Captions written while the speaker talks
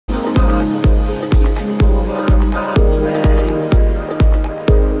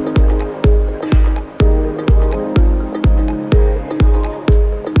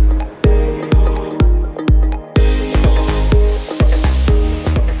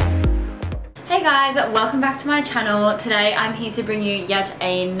Hey guys, welcome back to my channel. Today I'm here to bring you yet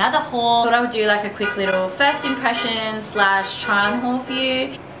another haul. Thought I would do like a quick little first impression slash try on haul for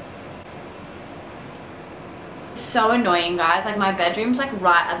you. So annoying, guys. Like, my bedroom's like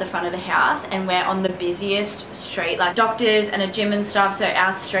right at the front of the house and we're on the busiest street, like doctors and a gym and stuff, so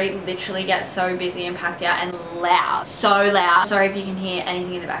our street literally gets so busy and packed out and loud, so loud. Sorry if you can hear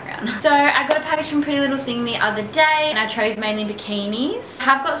anything in the background. So I got a package from Pretty Little Thing the other day and I chose mainly bikinis. I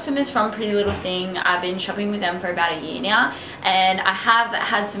have got swimmers from Pretty Little Thing. I've been shopping with them for about a year now and I have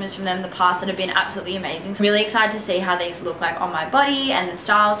had swimmers from them in the past that have been absolutely amazing. So I'm really excited to see how these look like on my body and the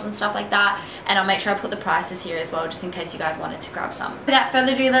styles and stuff like that, and I'll make sure I put the prices here as well, just in case you guys wanted to grab some. Without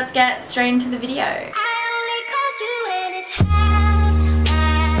further ado, let's get straight into the video.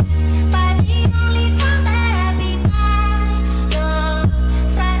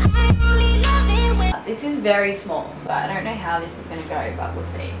 This is very small, so I don't know how this is going to go, but we'll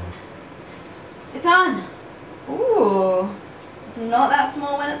see. It's on! Ooh! It's not that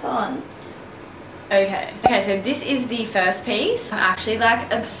small when it's on. Okay, so this is the first piece. I'm actually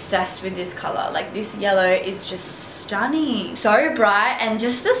like obsessed with this color. Like, this yellow is just stunning. So bright, and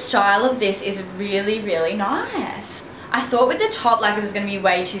just the style of this is really, really nice. I thought with the top like it was going to be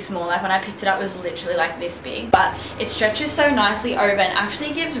way too small. Like, when I picked it up it was literally like this big, but it stretches so nicely over and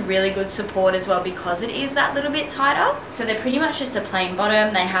actually gives really good support as well because it is that little bit tighter. So they're pretty much just a plain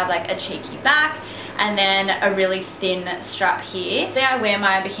bottom. They have like a cheeky back and then a really thin strap here. Then I wear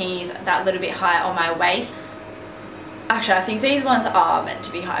my bikinis that little bit higher on my waist. Actually, I think these ones are meant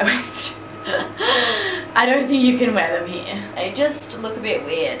to be high waist. I don't think you can wear them here. They just look a bit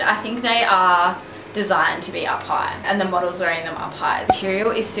weird. I think they are designed to be up high and the model's wearing them up high. The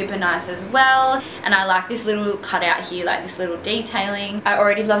material is super nice as well, and I like this little cutout here, like this little detailing. I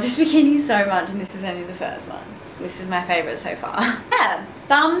already love this bikini so much, and this is only the first one. This is my favorite so far. Yeah,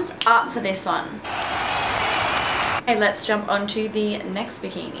 thumbs up for this one. Okay, let's jump on to the next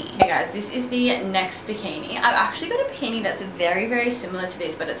bikini. Hey guys, this is the next bikini. I've actually got a bikini that's very, very similar to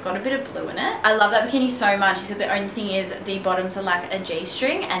this, but it's got a bit of blue in it. I love that bikini so much, except the only thing is the bottoms are like a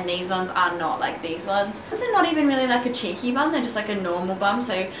G-string and these ones are not. Like, these ones are not even really like a cheeky bum, they're just like a normal bum,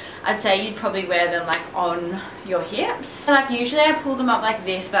 so I'd say you'd probably wear them like on your hips. So, like, usually I pull them up like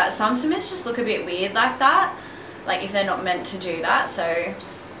this, but some swimmers just look a bit weird like that, like if they're not meant to do that, so I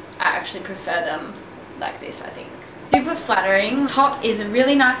actually prefer them like this, I think. Super flattering. Top is a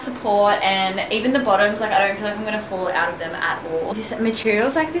really nice support, and even the bottoms, like, I don't feel like I'm going to fall out of them at all. This material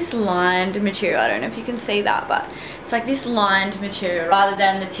is like this lined material. I don't know if you can see that, but it's like this lined material rather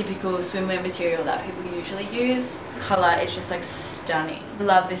than the typical swimwear material that people usually use. The colour is just like stunning. I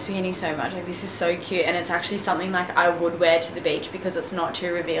love this bikini so much. Like, this is so cute, and it's actually something like I would wear to the beach because it's not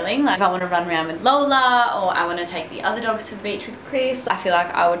too revealing. Like, if I want to run around with Lola or I want to take the other dogs to the beach with Chris, I feel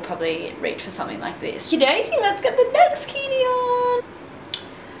like I would probably reach for something like this. Okey-dokey, let's get the next bikini on.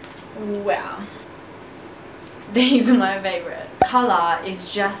 Wow. These are my favorite. Color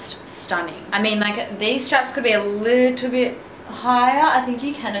is just stunning. I mean, like, these straps could be a little bit higher. I think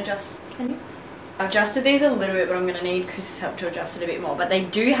you can adjust. Can you? I've adjusted these a little bit, but I'm going to need Chris's help to adjust it a bit more. But they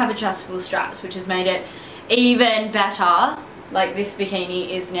do have adjustable straps, which has made it even better. Like, this bikini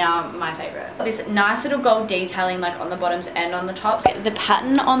is now my favorite. This nice little gold detailing like on the bottoms and on the tops. The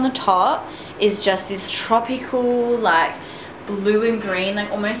pattern on the top is just this tropical, like, blue and green, like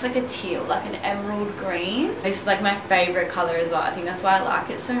almost like a teal, like an emerald green. This is like my favorite color as well. I think that's why I like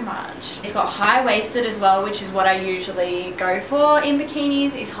it so much. It's got high-waisted as well, which is what I usually go for in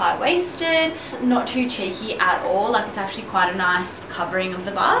bikinis, is high-waisted. Not too cheeky at all. Like, it's actually quite a nice covering of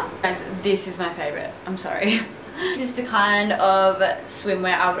the butt. Guys, this is my favorite. I'm sorry. This is the kind of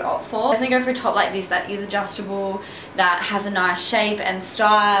swimwear I would opt for. Definitely go for a top like this that is adjustable, that has a nice shape and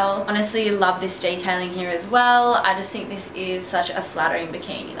style. Honestly, love this detailing here as well. I just think this is such a flattering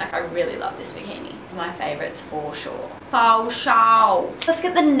bikini. Like, I really love this bikini. My favorites for sure. For sure. Let's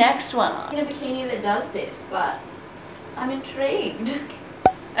get the next one on. A bikini that does this, but I'm intrigued.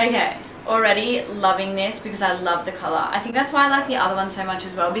 Okay. Already loving this because I love the color. I think that's why I like the other one so much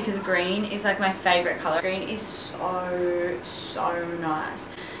as well, because green is like my favorite color. Green is so nice.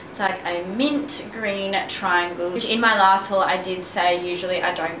 It's like a mint green triangle, which in my last haul I did say usually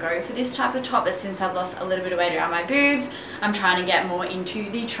I don't go for this type of top, but since I've lost a little bit of weight around my boobs, I'm trying to get more into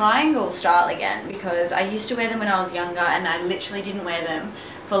the triangle style again, because I used to wear them when I was younger and I literally didn't wear them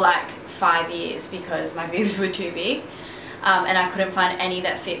for like 5 years because my boobs were too big. And I couldn't find any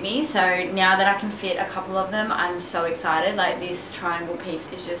that fit me, so now that I can fit a couple of them, I'm so excited. Like, this triangle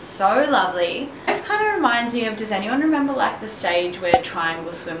piece is just so lovely. This kind of reminds me of, does anyone remember like the stage where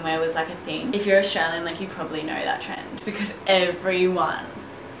triangle swimwear was like a thing? If you're Australian, like, you probably know that trend because everyone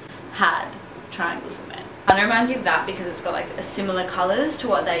had triangles for men. Kind of reminds me of that because it's got like a similar colours to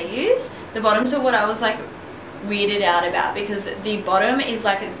what they use. The bottoms are what I was like weirded out about because the bottom is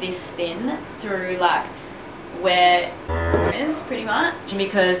like this thin through like where it is pretty much,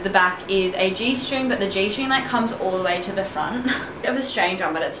 because the back is a G-string, but the G-string like comes all the way to the front. Bit of a strange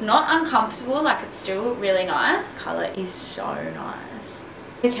one, but it's not uncomfortable, like it's still really nice. Colour is so nice.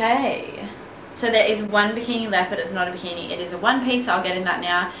 Okay, so there is one bikini left, but it's not a bikini, it is a one piece, so I'll get in that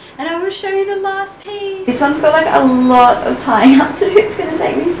now and I will show you the last piece. This one's got like a lot of tying up to do. It's gonna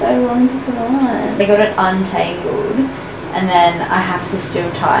take me so long to put on. I got it untangled and then I have to still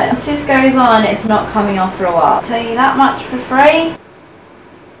tie it. Once this goes on, it's not coming off for a while. I'll tell you that much for free.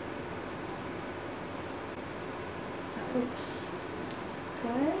 That looks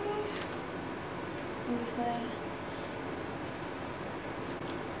good.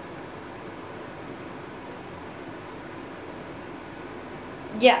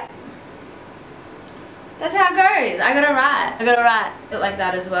 Yeah. That's how it goes. I got it right. I got it right. Like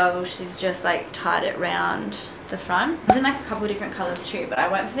that as well. She's just like tied it round the front. I was in like a couple of different colours too, but I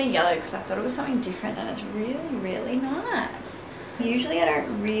went for the yellow because I thought it was something different and it's really, really nice. Usually I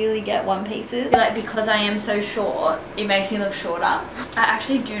don't really get one pieces. Like because I am so short, it makes me look shorter. I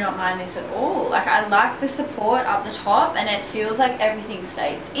actually do not mind this at all. Like I like the support up the top and it feels like everything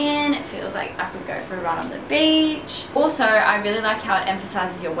stays in. It feels like I could go for a run on the beach. Also, I really like how it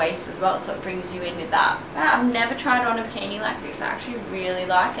emphasizes your waist as well, so it brings you in with that. I've never tried on a bikini like this. I actually really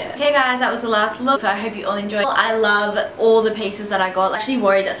like it. Okay guys, that was the last look, so I hope you all enjoyed. I love all the pieces that I got. I'm actually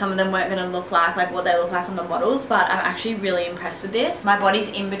worried that some of them weren't going to look like what they look like on the models, but I'm actually really impressed with this. My body's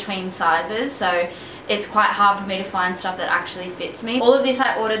in between sizes, so it's quite hard for me to find stuff that actually fits me. All of this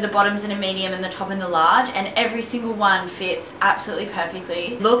I ordered the bottoms in a medium and the top in the large, and every single one fits absolutely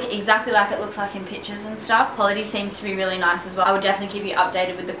perfectly. Look exactly like it looks like in pictures and stuff. Quality seems to be really nice as well. I will definitely keep you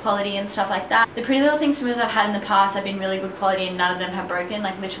updated with the quality and stuff like that. The Pretty Little Things swimmers I've had in the past have been really good quality and none of them have broken,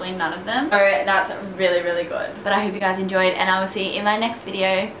 like literally none of them. So that's really, really good. But I hope you guys enjoyed and I will see you in my next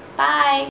video. Bye!